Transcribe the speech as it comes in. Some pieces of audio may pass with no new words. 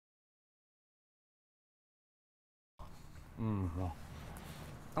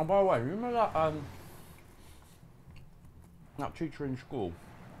Oh, by the way, remember that that teacher in school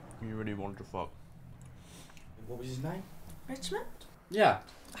you really wanted to fuck? What was his name? Richmond? Yeah.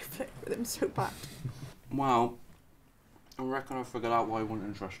 I flirted with him so bad. Well, I reckon I figured out why he wasn't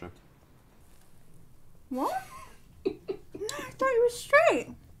interested. What? No, I thought he was straight.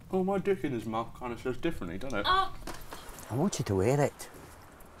 Oh, my dick in his mouth kind of says differently, doesn't it? Oh. I want you to wear it.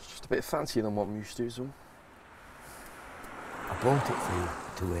 It's just a bit fancier than what I'm used to, so. I bought it for you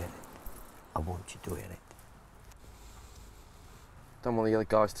to wear it. I want you to wear it. Don't want the other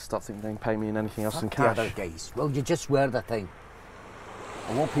guys to start thinking they can pay me in anything else than Fuck cash. the other guys. Well, you just wear the thing.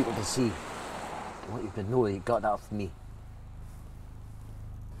 I want people to see. I want you to know that you got that off me.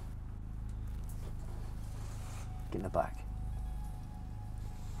 Get in the back.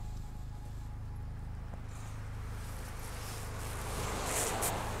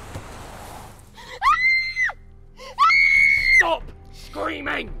 Stop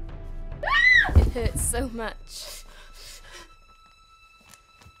screaming! It hurts so much.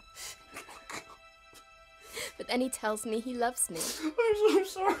 But then he tells me he loves me. I'm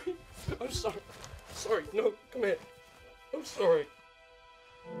sorry. I'm sorry. Sorry. No, come here. I'm sorry.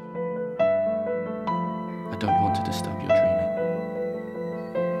 I don't want to disturb your dreaming.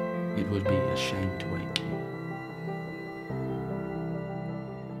 It would be a shame to wake you.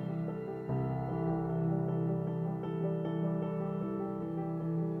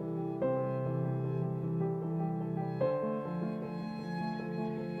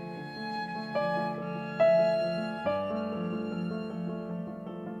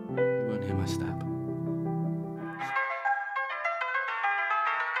 You won't hear my step.